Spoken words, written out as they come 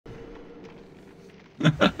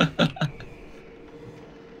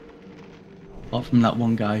Apart from that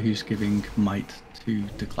one guy who's giving might to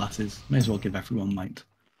the classes, may as well give everyone might.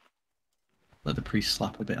 Let the priests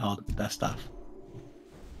slap a bit harder with their staff.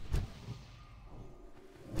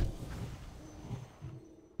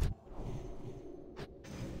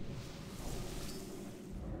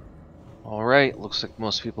 Alright, looks like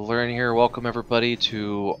most people are in here. Welcome everybody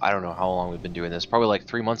to, I don't know how long we've been doing this, probably like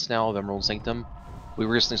 3 months now of Emerald Sanctum. We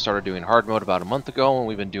recently started doing hard mode about a month ago, and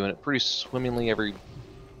we've been doing it pretty swimmingly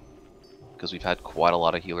because we've had quite a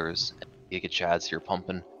lot of healers and Giga Chads here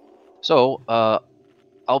pumping. So,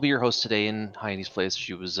 I'll be your host today in Heine's place.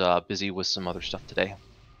 She was busy with some other stuff today.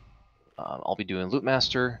 I'll be doing Loot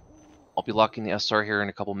Master. I'll be locking the SR here in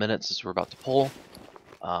a couple minutes as we're about to pull.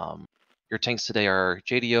 Your tanks today are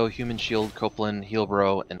JDO, Human Shield, Copeland,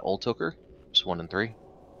 Healbro, and Old Toker. Just 1 and 3.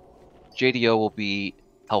 JDO will be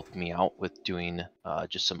helping me out with doing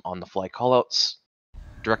just some on-the-fly callouts,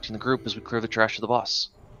 directing the group as we clear the trash of the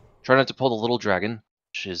boss. Try not to pull the little dragon,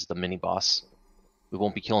 which is the mini boss. We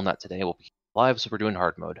won't be killing that today. We'll be live, so we're doing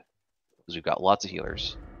hard mode because we've got lots of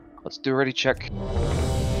healers. Let's do a ready check.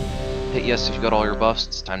 Hit yes if you've got all your buffs.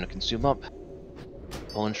 It's time to consume up.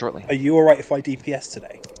 Pull in shortly. Are you alright if I DPS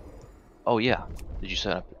today? Oh yeah. Did you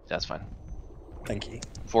set up? That's fine. Thank you.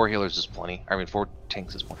 4 healers is plenty. I mean, 4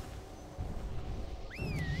 tanks is plenty.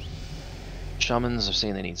 Shamans are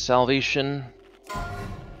saying they need salvation.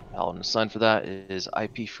 Paladin sign for that is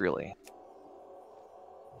IP Freely.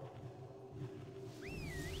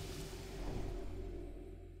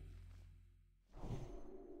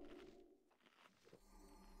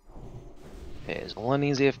 Okay,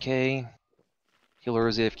 Zeleni's AFK. Healer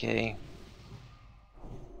is AFK.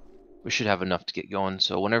 We should have enough to get going,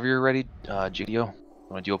 so whenever you're ready, GDO,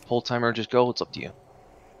 want to do a pull timer or just go? It's up to you.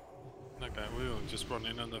 Okay, we will just run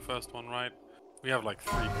in on the first one, right? We have like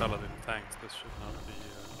 3 Paladin tanks, this should not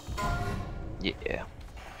be... Yeah.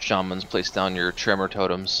 Shamans, place down your tremor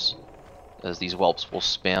totems, as these whelps will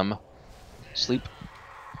spam sleep.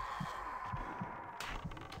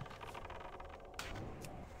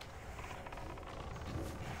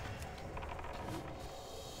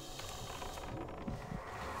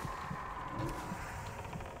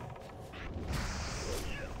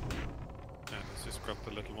 Yeah, let's just grab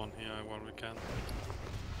the little one here while we can.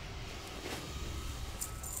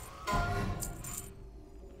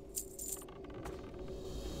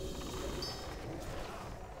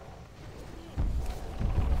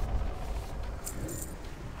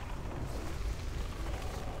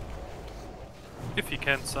 If you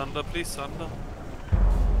can sunder, please sunder.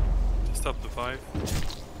 Just up to 5.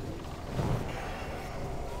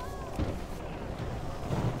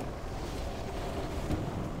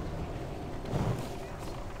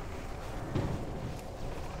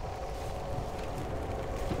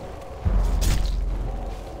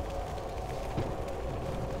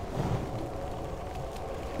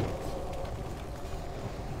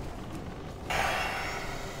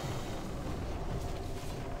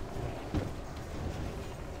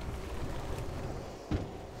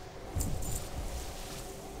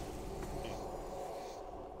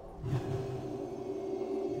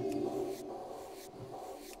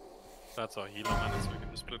 That's our healer man, so we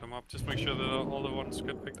can just split them up. Just make sure that all the ones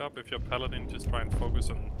get picked up. If you're Paladin, just try and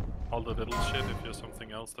focus on all the little shit. If you're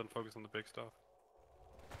something else, then focus on the big stuff.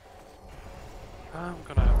 I'm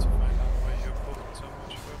gonna have to find out why you're pulling so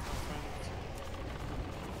much for my friends.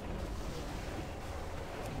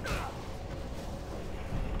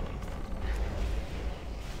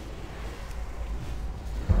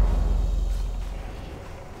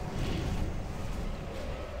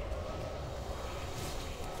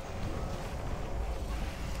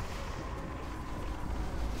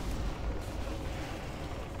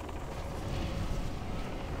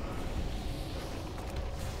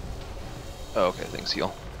 Oh, okay, thanks,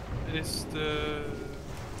 heal. Is the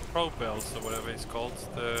Probells or whatever he's called,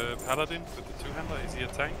 the Paladin with the 2-hander, is he a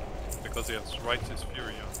tank? Because he has Righteous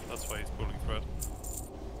Fury on, that's why he's pulling thread.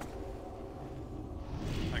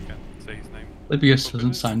 I can't say his name. Libius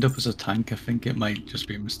hasn't signed up as a tank. I think it might just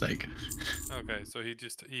be a mistake. Okay, so he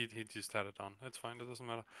just had it on. It's fine, it doesn't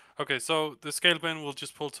matter. Okay, so the scale bin we'll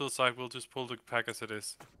just pull to the side, we'll just pull the pack as it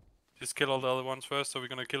is. Just kill all the other ones first, so we're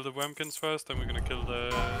gonna kill the Wormkins first, then we're gonna kill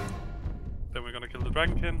the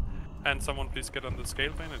Dragonkin, and someone please get on the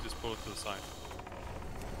scale bin and just pull it to the side.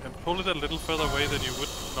 And pull it a little further away than you would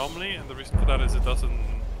normally, and the reason for that is it does an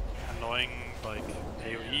annoying like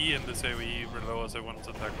AoE, and this AoE lowers everyone's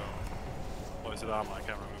attack roll. Or is it armor? I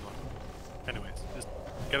can't remember. Anyways, just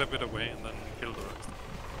get a bit away and then kill the rest.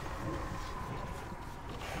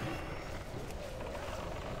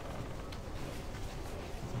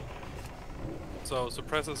 So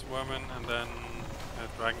suppressors, vermin, and then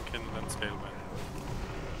dragonkin, and then scaleman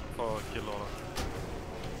for kill order.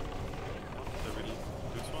 Did we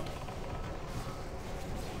lose one?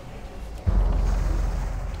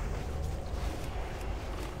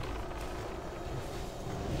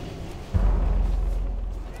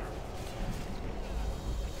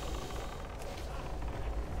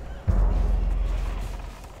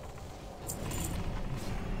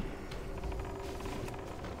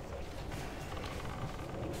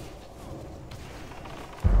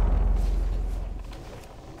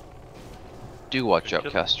 Do watch out,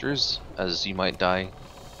 casters, as you might die.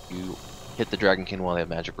 You hit the dragonkin while they have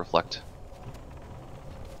magic reflect.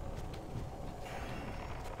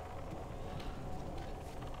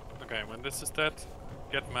 Okay, when this is dead,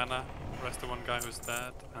 get mana, rest the one guy who's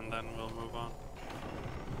dead, and then we'll move on.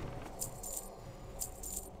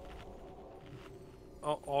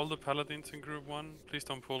 Oh, all the paladins in group 1, please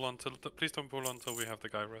don't pull until we have the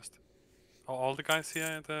guy rest. Are all the guys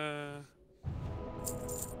here the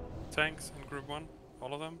tanks in group 1?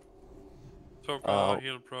 All of them? Toga,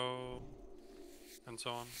 heal pro, and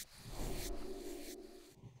so on.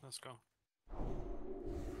 Let's go.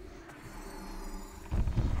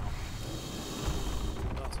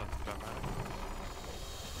 That's not dramatic.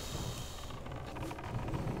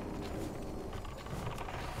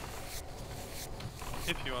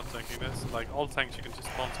 If you are tanking this, like all tanks, you can just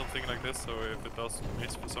spawn something like this, so if it does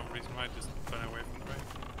miss for some reason, right, just turn away from the raid.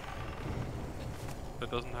 There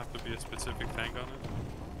doesn't have to be a specific tank on it.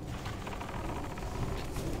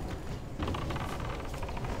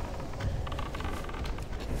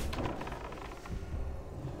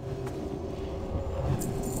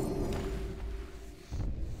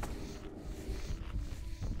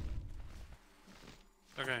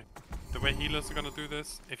 Okay, the way healers are gonna do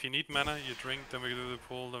this, if you need mana, you drink, then we do the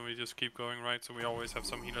pull, then we just keep going, right? So we always have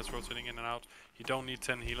some healers rotating in and out. You don't need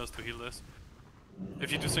 10 healers to heal this.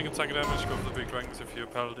 If you do single target damage, go for the big dragons. If you're a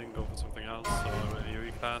paladin, go for something else, or an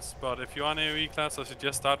AoE class. But if you're an AoE class, I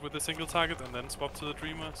suggest start with the single target and then swap to the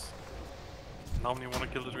dreamers. Normally you want to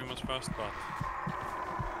kill the dreamers first, but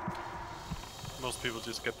most people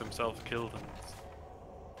just get themselves killed, and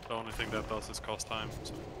the only thing that does is cost time.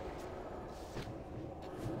 So.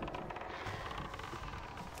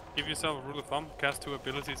 Give yourself a rule of thumb, cast 2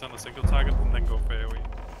 abilities on a single target and then go for AoE.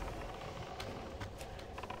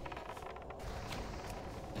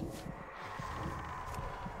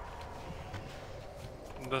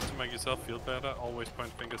 And just to make yourself feel better, always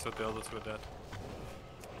point fingers at the others who are dead.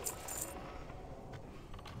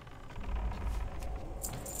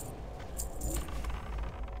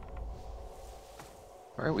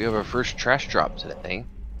 Alright, we have our first trash drop today.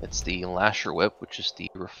 It's the Lasher Whip, which is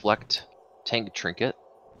the Reflect Tank Trinket.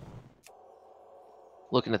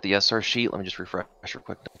 Looking at the SR sheet, let me just refresh real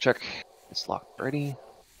quick. Double check. It's locked already.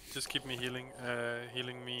 Just keep me healing,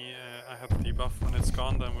 healing me. I have the debuff. When it's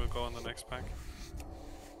gone, then we'll go on the next pack.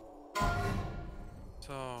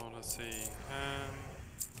 So let's see.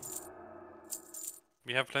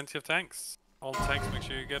 We have plenty of tanks. All tanks, make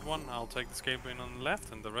sure you get one. I'll take the scale bin on the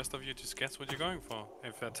left, and the rest of you just guess what you're going for.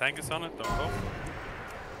 If a tank is on it, don't go.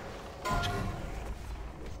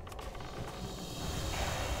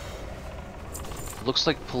 It looks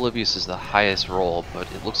like Polybius is the highest roll, but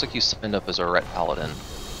it looks like you signed up as a Ret Paladin.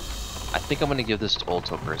 I think I'm going to give this to Old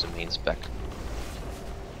Toker as a main spec.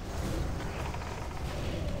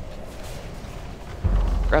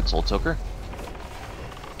 Congrats, Old Toker.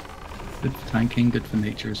 Good for tanking, good for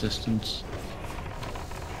nature resistance.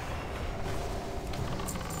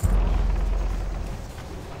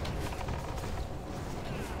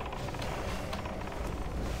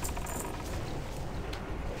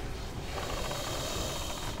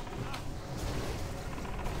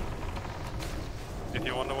 If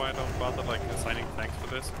you wonder why I don't bother like assigning tanks for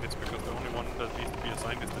this, it's because the only one that needs to be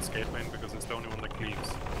assigned is the scale main, because it's the only one that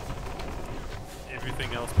cleaves.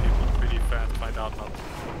 Everything else people pretty fast find out not to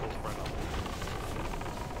go for it.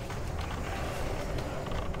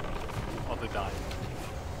 Or they die.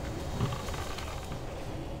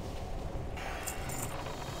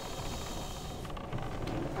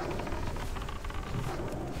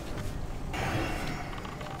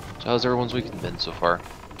 So how's everyone's weekend been so far?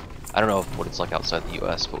 I don't know what it's like outside the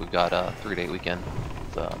US, but we've got a 3-day weekend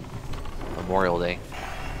with Memorial Day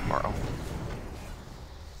tomorrow.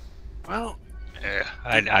 Well,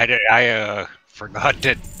 I forgot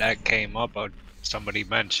that came up. Somebody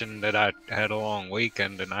mentioned that I had a long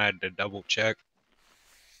weekend, and I had to double check.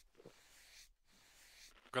 I'm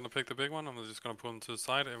gonna pick the big one. I'm just gonna put them to the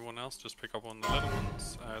side. Everyone else just pick up one of the little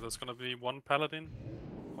ones. There's gonna be one paladin,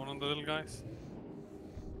 one of the little guys.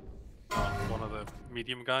 One of the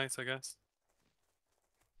medium guys, I guess.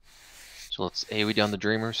 So let's AoE down the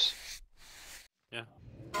Dreamers. Yeah.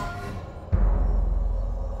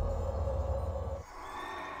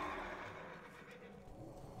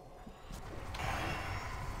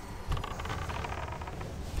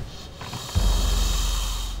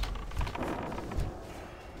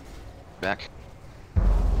 Back.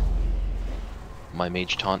 My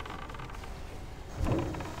mage taunt.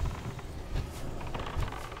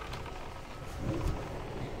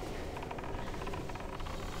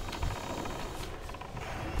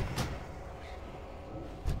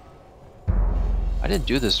 I didn't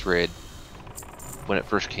do this raid when it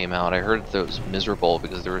first came out. I heard that it was miserable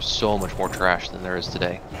because there was so much more trash than there is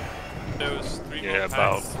today. There was 3 Yeah, more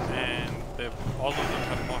about- packs, and all of them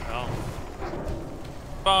had more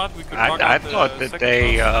health. But we could I rock out the thought that second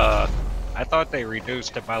they boss. I thought they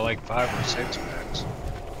reduced it by like 5 or 6 packs.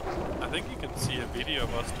 I think you can see a video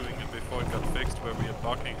of us doing it before it got fixed, where we are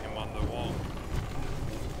blocking him on the wall.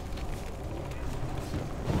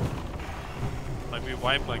 Like we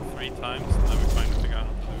wiped like 3 times, and then we finally figure out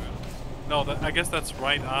how to do it. No, I guess that's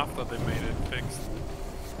right after they made it fixed.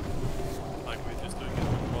 Like we're just doing it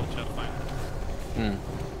with World Chat Finder. Hmm.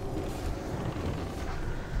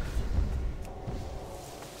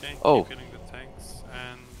 Okay, Oh. keep killing the tanks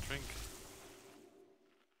and drink.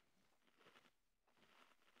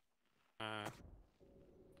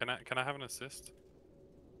 Can I have an assist?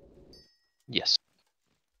 Yes.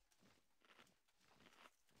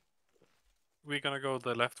 We're gonna go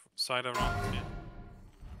the left side around here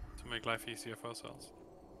to make life easier for ourselves.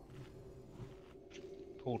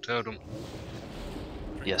 Pull totem.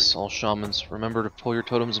 Drink, Yes, drink. all shamans. Remember to pull your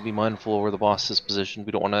totems and be mindful of where the boss is positioned.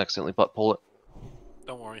 We don't want to accidentally butt pull it.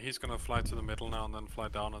 Don't worry, he's gonna fly to the middle now and then fly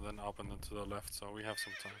down and then up and then to the left, so we have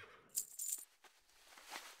some time.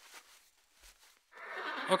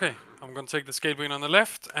 Okay, I'm gonna take the Scale Bane on the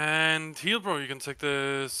left, and Heal Bro, you can take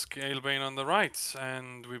the Scale Bane on the right,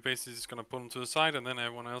 and we're basically just gonna pull him to the side, and then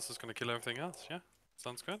everyone else is gonna kill everything else, yeah?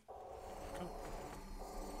 Sounds good? Cool.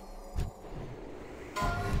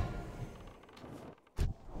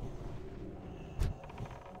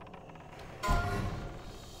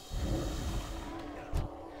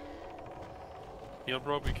 Heal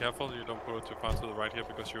Bro, be careful, you don't pull it too far to the right here,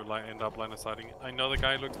 because you'll end up line of sighting. I know the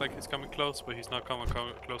guy looks like he's coming close, but he's not coming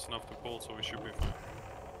close enough to pull, so we should be fine.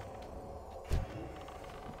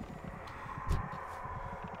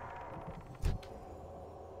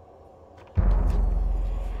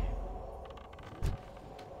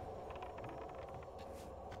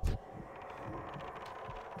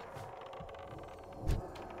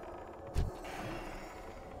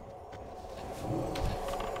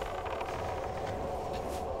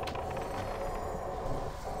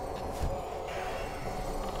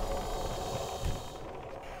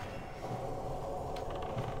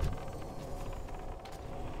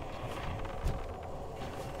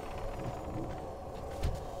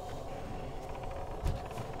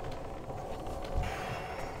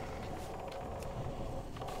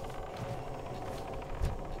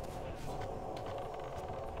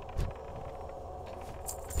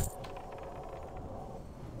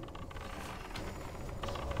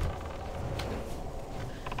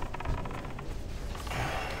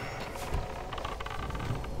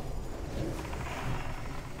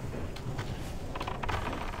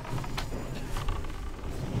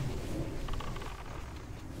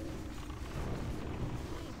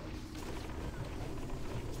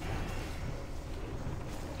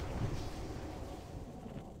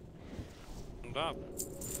 Up.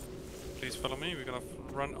 Please follow me. We're gonna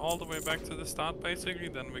run all the way back to the start, basically.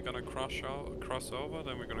 Then we're gonna cross over.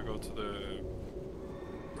 Then we're gonna go to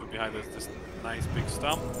behind this nice big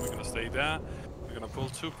stump. We're gonna stay there. We're gonna pull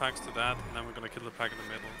 2 packs to that, and then we're gonna kill the pack in the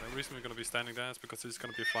middle. The reason we're gonna be standing there is because it's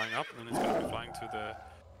gonna be flying up, and then it's gonna be flying to the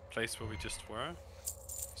place where we just were.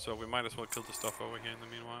 So we might as well kill the stuff over here in the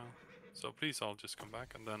meanwhile. So please all just come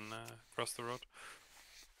back and then cross the road.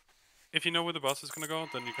 If you know where the boss is gonna go,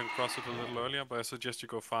 then you can cross it a little earlier, but I suggest you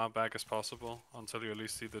go far back as possible until you at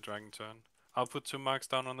least see the dragon turn. I'll put 2 marks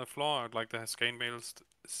down on the floor. I'd like the Scale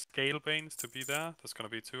Banes to be there. There's gonna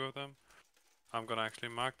be 2 of them. I'm gonna actually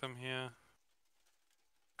mark them here,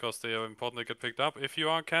 because they are important to get picked up. If you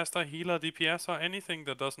are a caster, healer, DPS, or anything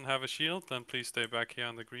that doesn't have a shield, then please stay back here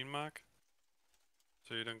on the green mark,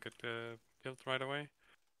 so you don't get killed right away.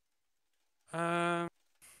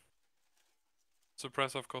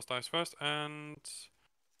 Suppressor of course dies first, and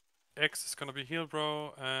X is gonna be Heal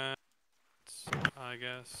Bro, and I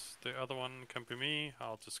guess the other one can be me.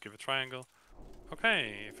 I'll just give a triangle.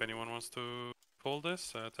 Okay, if anyone wants to pull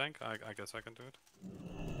this tank, I guess I can do it.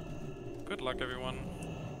 Good luck everyone.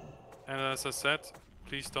 And as I said,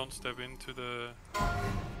 please don't step into the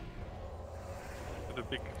to the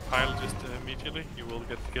big pile just immediately. You will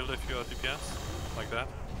get killed if you are DPS, like that.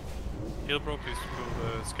 Heal bro, please pull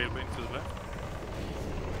the scale bane to the left.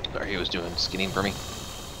 Sorry, he was doing skinning for me.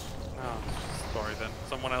 Ah, sorry then.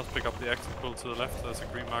 Someone else pick up the exit pull to the left. There's a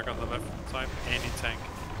green mark on the left side. Any tank.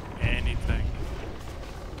 Any tank.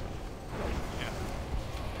 Yeah.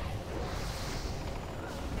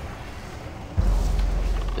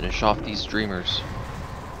 Finish off these dreamers.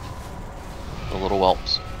 The little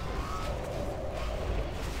whelps.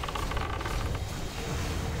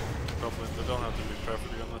 Probably they don't have to be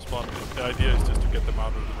perfectly on the spot. The idea is just to get them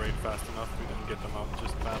out of the raid fast enough. We didn't get them out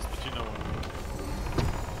just fast, but you know what I mean.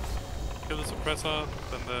 Kill the suppressor,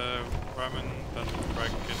 then the vermin, then the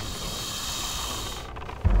dragonkin. So.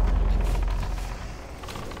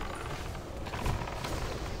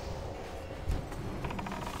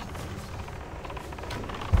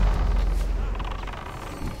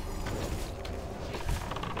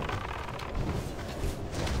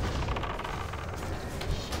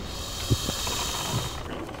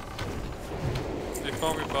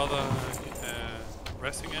 Before we bother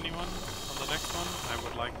resting anyone on the next one, I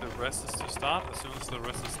would like the rests to start. As soon as the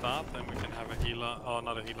rests start, then we can have a healer, or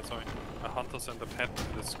not a healer, sorry, a hunter send a pet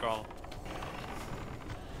to the skull.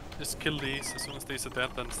 Just kill these. As soon as these are dead,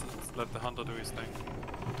 then let the hunter do his thing.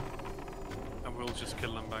 And we'll just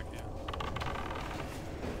kill them back here.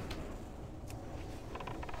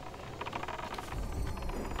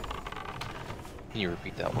 Can you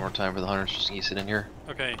repeat that one more time for the hunters just in case it in here?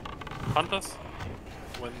 Okay, hunters,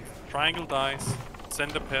 when triangle dies,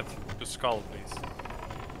 send a pet to skull, please.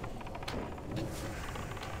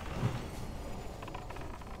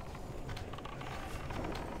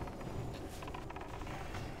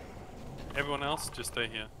 Everyone else, just stay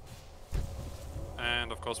here.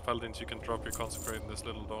 And of course, paladins, you can drop your consecrate in this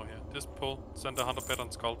little door here. Just pull, send a hunter pet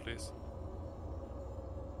on skull, please.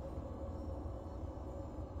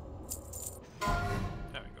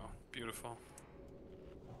 There we go, beautiful.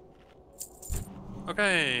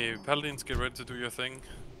 Okay, paladins, get ready to do your thing.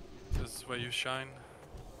 This is where you shine.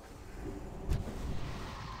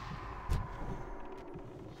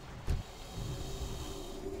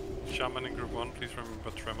 Shaman in group 1, please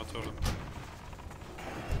remember Tremor Totem.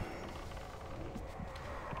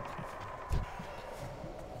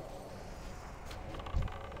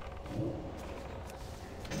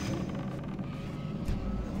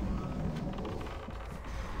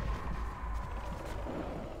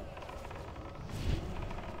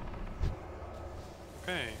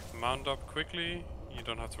 Okay, mount up quickly. You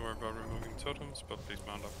don't have to worry about removing totems, but please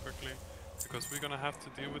mount up quickly. Because we're gonna have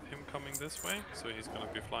to deal with him coming this way, so he's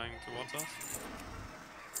gonna be flying towards us.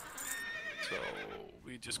 So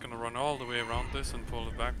we're just gonna run all the way around this and pull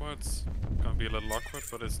it backwards. Gonna be a little awkward,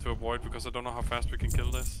 but it's to avoid because I don't know how fast we can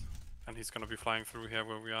kill this. And he's gonna be flying through here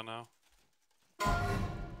where we are now.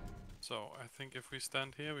 So I think if we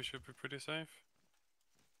stand here, we should be pretty safe.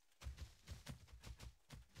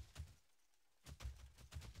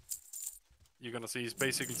 You're gonna see he's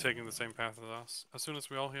basically taking the same path as us. As soon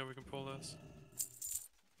as we're all here, we can pull this.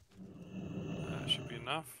 Should be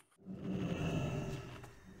enough.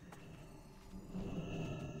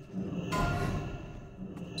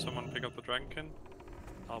 Someone pick up the dragonkin.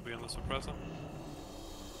 I'll be on the suppressor.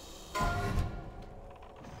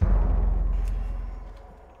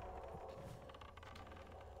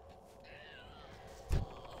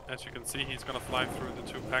 As you can see, he's gonna fly through the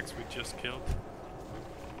 2 packs we just killed.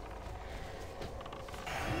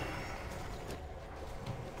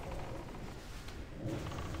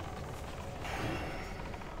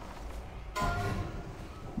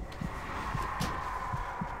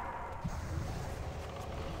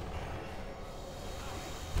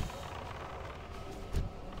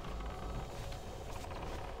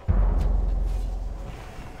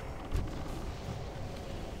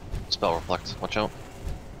 Spell reflect, watch out.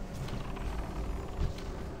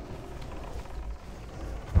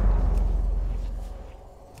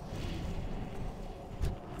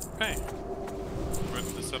 Okay.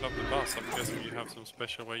 Ready to set up the boss. I'm guessing you have some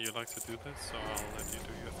special way you like to do this, so I'll let you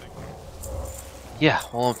do your thing. Yeah,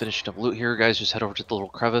 while I'm finishing up loot here, guys, just head over to the little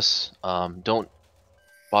crevice. Don't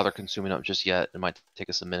bother consuming up just yet. It might take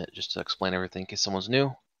us a minute just to explain everything in case someone's new.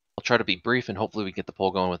 I'll try to be brief and hopefully we can get the poll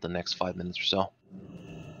going within the next 5 minutes or so.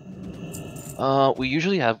 We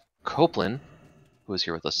usually have Copeland, who is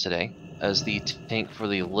here with us today, as the tank for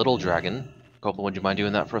the little dragon. Copeland, would you mind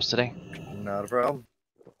doing that for us today? Not a problem.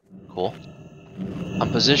 Cool.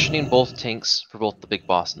 I'm positioning both tanks for both the big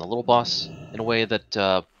boss and the little boss in a way that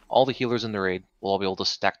all the healers in the raid will all be able to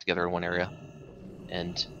stack together in one area.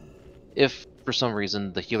 And if, for some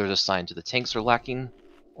reason, the healers assigned to the tanks are lacking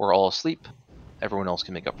or all asleep, everyone else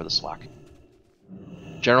can make up for the slack.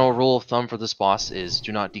 General rule of thumb for this boss is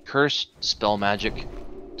do not decurse, dispel magic,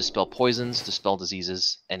 dispel poisons, dispel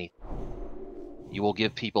diseases, anything. You will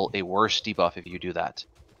give people a worse debuff if you do that.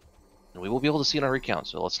 And we will be able to see it on recount,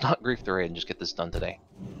 so let's not grief the raid and just get this done today.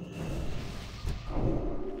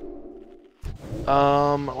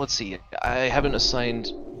 Let's see. I haven't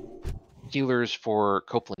assigned healers for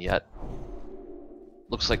Copeland yet.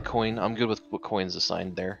 Looks like Coin. I'm good with what Coin's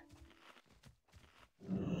assigned there.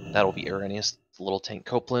 That'll be Arrhenius, the little tank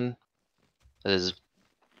Copeland. That is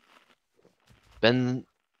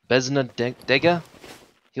Beznadega,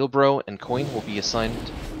 Healbro, and Coin will be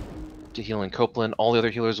assigned to healing Copeland. All the other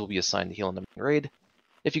healers will be assigned to healing the main raid.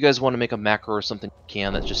 If you guys want to make a macro or something, you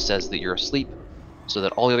can that just says that you're asleep, so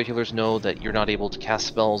that all the other healers know that you're not able to cast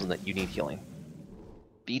spells and that you need healing.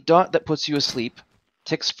 The dot that puts you asleep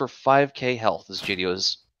ticks for 5k health, as JDO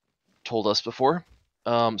has told us before.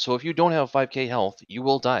 So if you don't have 5k health, you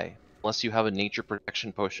will die, unless you have a nature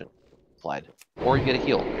protection potion applied, or you get a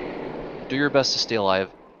heal. Do your best to stay alive,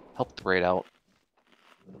 help the raid out,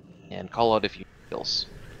 and call out if you need heals.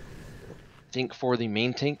 I think for the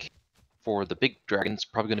main tank, for the big dragon, it's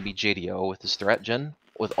probably going to be JDO with his threat gen,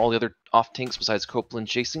 with all the other off tanks besides Copeland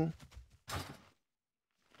chasing.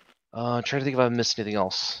 Trying to think if I've missed anything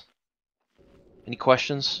else. Any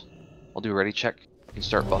questions? I'll do a ready check. You can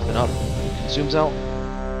start buffing up. Zooms out.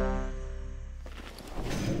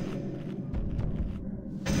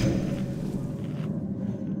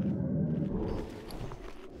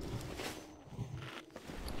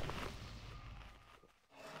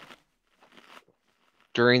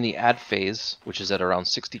 During the add phase, which is at around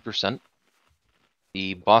 60%,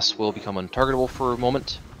 the boss will become untargetable for a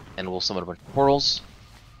moment, and will summon a bunch of portals.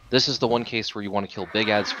 This is the one case where you want to kill big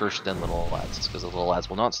ads first, then little ads, because the little ads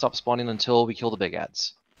will not stop spawning until we kill the big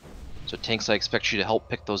ads. So tanks, I expect you to help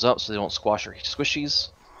pick those up so they don't squash our squishies.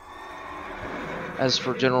 As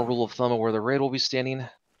for general rule of thumb of where the raid will be standing,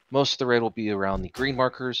 most of the raid will be around the green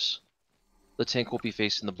markers. The tank will be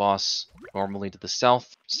facing the boss normally to the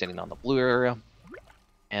south, standing on the blue area,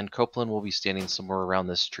 and Copeland will be standing somewhere around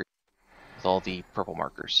this tree with all the purple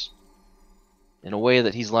markers, in a way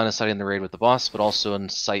that he's line of sighting the raid with the boss, but also in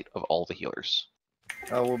sight of all the healers.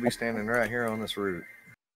 We'll be standing right here on this route.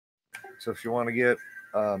 So if you want to get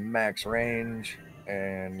max range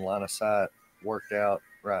and line of sight worked out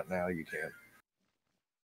right now, you can.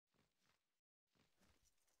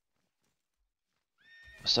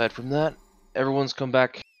 Aside from that, everyone's come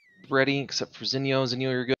back ready except for Zinio.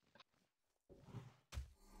 Zinio, you're good.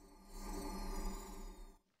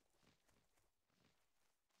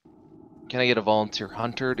 Can I get a volunteer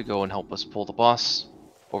hunter to go and help us pull the boss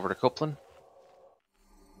over to Copeland?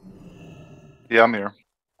 Yeah, I'm here.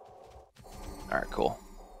 Alright, cool.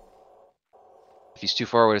 If he's too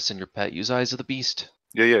far away to send your pet, use Eyes of the Beast.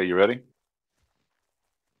 Yeah, you ready?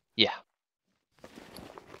 Yeah.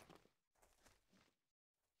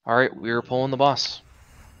 Alright, we're pulling the boss.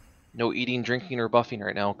 No eating, drinking, or buffing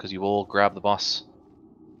right now, because you will grab the boss.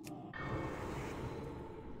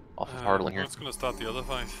 Off of Hardling here. Who's gonna start the other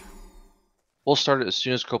fight? We'll start it as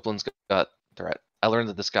soon as Copeland's got threat. I learned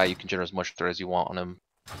that this guy, you can generate as much threat as you want on him,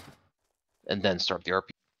 and then start the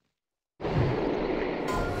RP.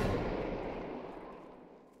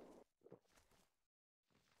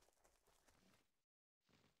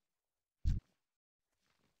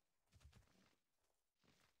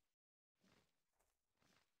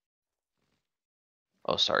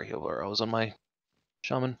 Oh, sorry, healer. I was on my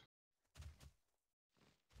shaman.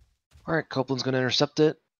 Alright, Copeland's gonna intercept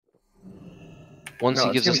it. Once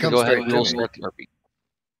he gives us the go ahead, we will start the RP.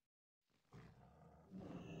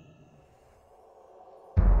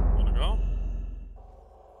 Wanna go?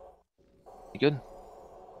 You good?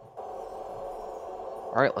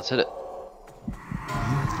 Alright, let's hit it. You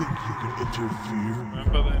think you can interfere?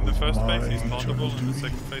 Remember that in the first phase he's My tauntable, in the eternity.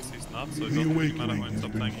 second phase he's not, so it The doesn't really matter awakening when has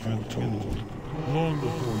stop been tanking it. foretold long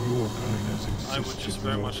before your kind has existed. I would just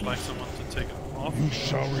very much like someone to take it off. You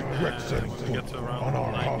shall regret setting When we get foot to on around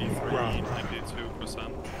our hallowed 93, ground.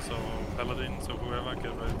 92%. So Paladin, so whoever,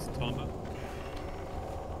 get ready to taunt it.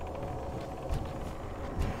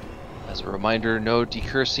 As a reminder, no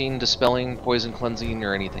decursing, dispelling, poison cleansing,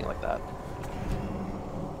 or anything like that.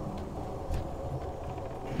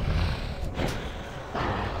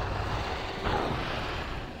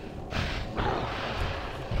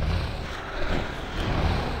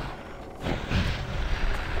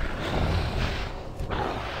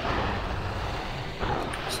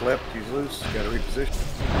 Slept, he's loose, gotta reposition.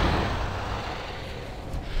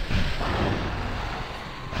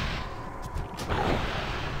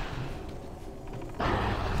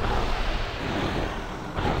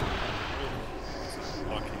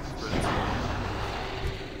 Lucky sprint.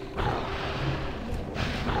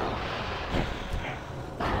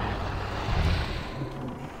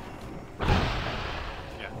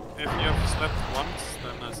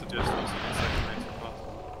 suggest using a second laser class.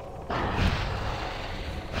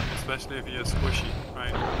 Especially if you're squishy,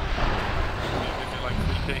 right? If you're like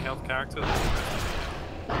 3k health character, then you have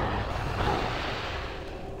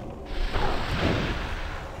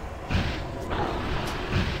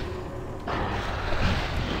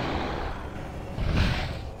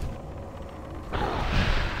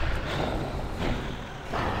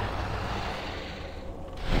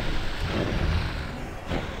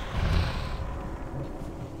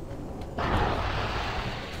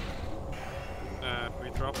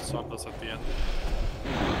Saunders at the end.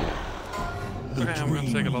 Okay, I'm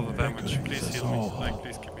gonna take a lot of damage. Please heal me. Like,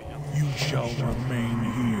 please keep me healed. You shall remain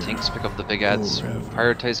here. Tanks pick up the big ads.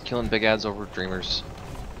 Prioritize killing big ads over dreamers.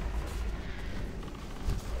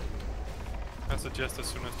 I suggest as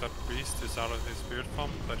soon as that priest is out of his spirit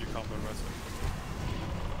form that you combo rest him.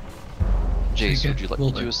 Jace, would you like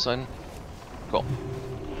me to do a sign? Cool.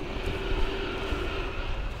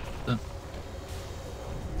 Done.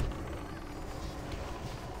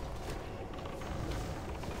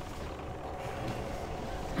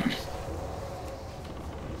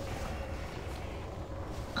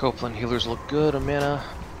 Copeland healers look good, a mana.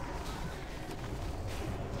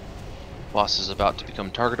 Boss is about to become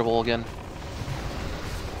targetable again.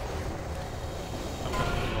 I'm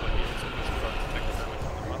gonna need a lot of heals in this part to take the damage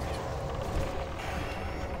on the monsters.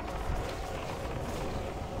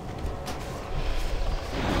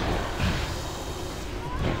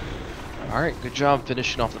 Alright, good job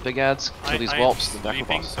finishing off the big ads. Kill these whelps, the back of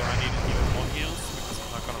the sleeping, boss. so I need even more heals because I'm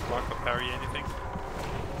not gonna block or parry anything.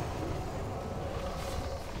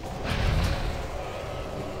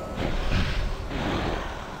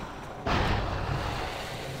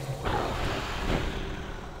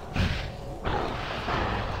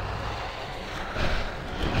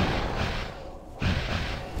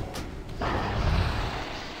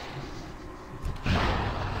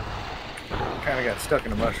 Kind of got stuck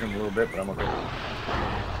in the mushroom a little bit, but I'm okay.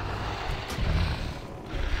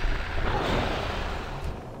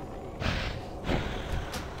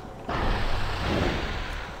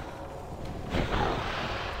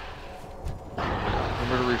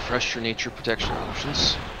 Remember to refresh your nature protection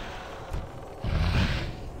potions.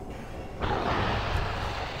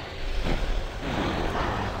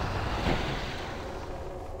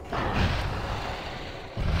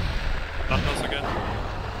 Thunders again.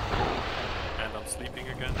 And I'm sleeping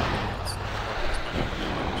again. That's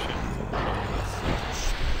my shit.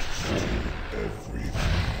 Everything be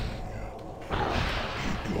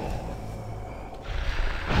gone.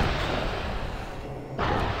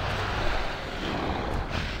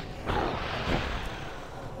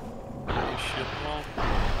 You shit wall.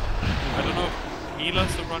 I don't know if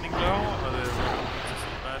healers are running low or they're running into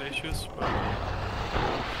some bad issues, but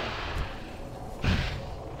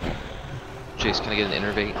Jace, can I get an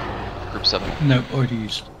innervate? Group 7. No, already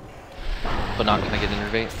used. But not can I get an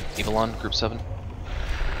innervate? Evelon, group 7.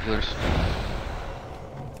 Healers.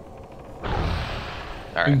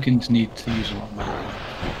 Alright. Boomkins need to use a lot more.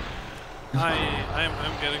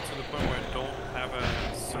 I'm getting to the point where I don't have a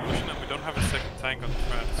solution and we don't have a second tank on the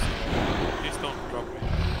thread, so please don't drop me.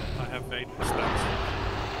 I have 8 stats.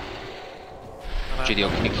 And I JDO,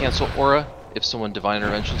 have can you cancel Aura if someone divine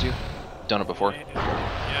interventions you? Done it before.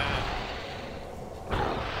 Yeah.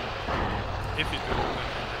 If you do, then it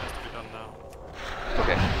has to be done now.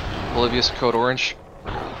 Okay. Oblivious code orange.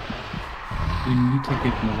 We need to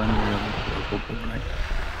give Millennium a couple, right?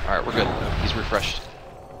 Alright, we're good. He's refreshed.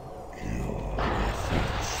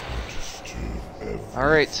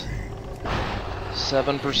 Alright.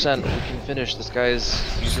 7%. We can finish. This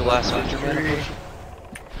guy's use your last major mana potion.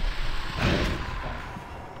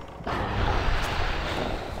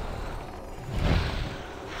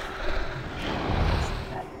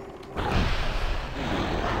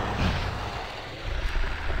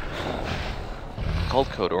 Called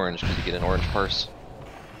code orange because you get an orange parse.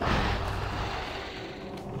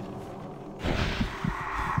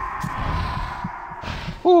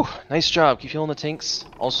 Whew, nice job. Keep healing the tanks.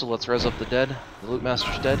 Also, let's res up the dead. The loot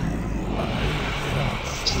master's dead.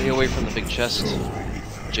 Stay away from the big chest.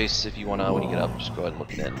 Jace, if you wanna, when you get up, just go ahead and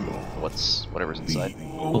look at it. Whatever's inside.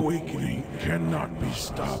 Awakening cannot be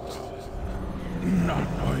stopped. Not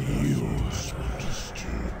by you.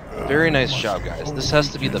 Very nice job, guys. This has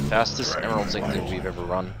to be the fastest Emerald Sanctum we've ever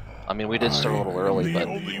run. I mean, we did start a little early, but...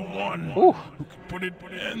 The only one Whew. who can put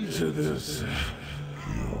an end to this.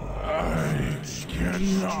 I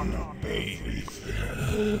cannot be.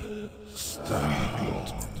 Stop.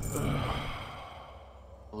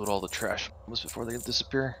 Loot all the trash before they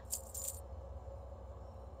disappear.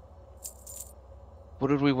 What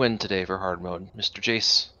did we win today for hard mode, Mr.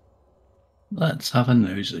 Jace? Let's have a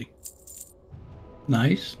nosy.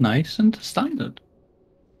 Nice, nice and standard.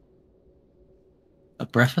 A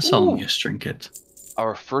breath of Somnius trinket.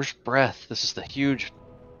 Our first breath. This is the huge.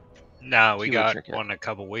 No, we Keyword got trinket. one a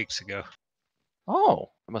couple weeks ago. Oh,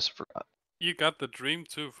 I must have forgot. You got the dream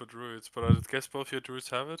too for druids, but I guess both your druids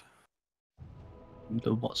have it.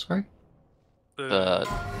 The what, sorry? The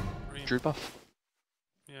dream. druid buff.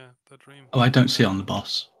 Yeah, the dream. Oh, I don't see it on the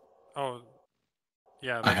boss. Oh,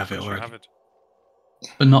 yeah, I that's have it pretty sure I already. have it.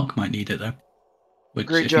 But Nock might need it though. Which,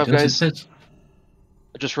 Great if job, he does, guys. it is.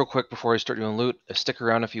 Just real quick before I start doing loot, stick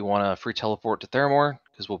around if you want a free teleport to Theramore,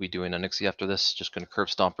 because we'll be doing a Nixie after this. Just gonna curve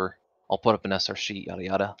stomper. I'll put up an SR sheet, yada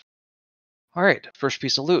yada. Alright, first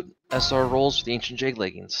piece of loot. SR rolls for the Ancient Jade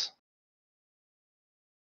leggings.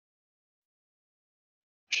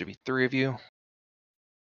 Should be 3 of you.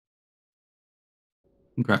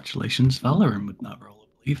 Congratulations, Valoran with that roll,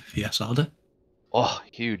 I believe, if he SR'd it. Oh,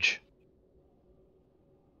 huge.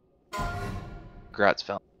 Congrats,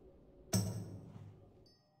 Val.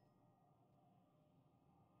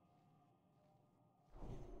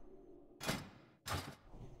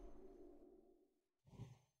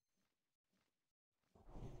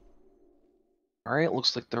 Alright,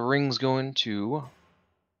 looks like the ring's going to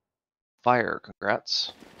Fire.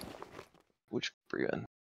 Congrats. Which group are you in?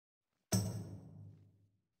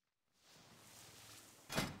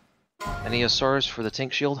 Any SRs for the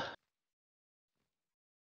tank shield?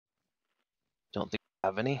 Don't think I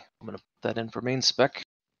have any. I'm gonna put that in for main spec.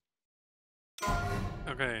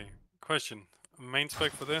 Okay, question. Main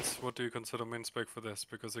spec for this? What do you consider main spec for this?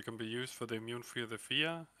 Because it can be used for the immune fear, the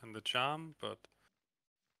fear, and the charm, but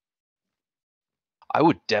I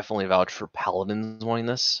would definitely vouch for paladins wanting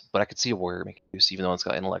this, but I could see a warrior making use, even though it's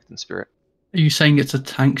got intellect and spirit. Are you saying it's a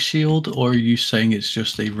tank shield, or are you saying it's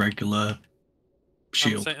just a regular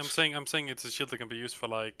shield? I'm saying it's a shield that can be used for,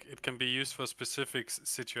 like, it can be used for a specific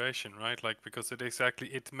situation, right? Like, because it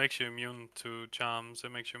makes you immune to charms,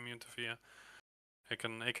 it makes you immune to fear. It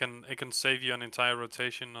can save you an entire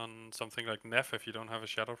rotation on something like Neff if you don't have a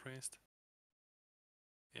Shadow Priest.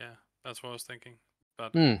 Yeah, that's what I was thinking.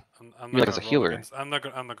 But I'm Like not as a gonna roll healer. against. I'm not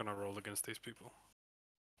gonna roll against these people.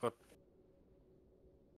 But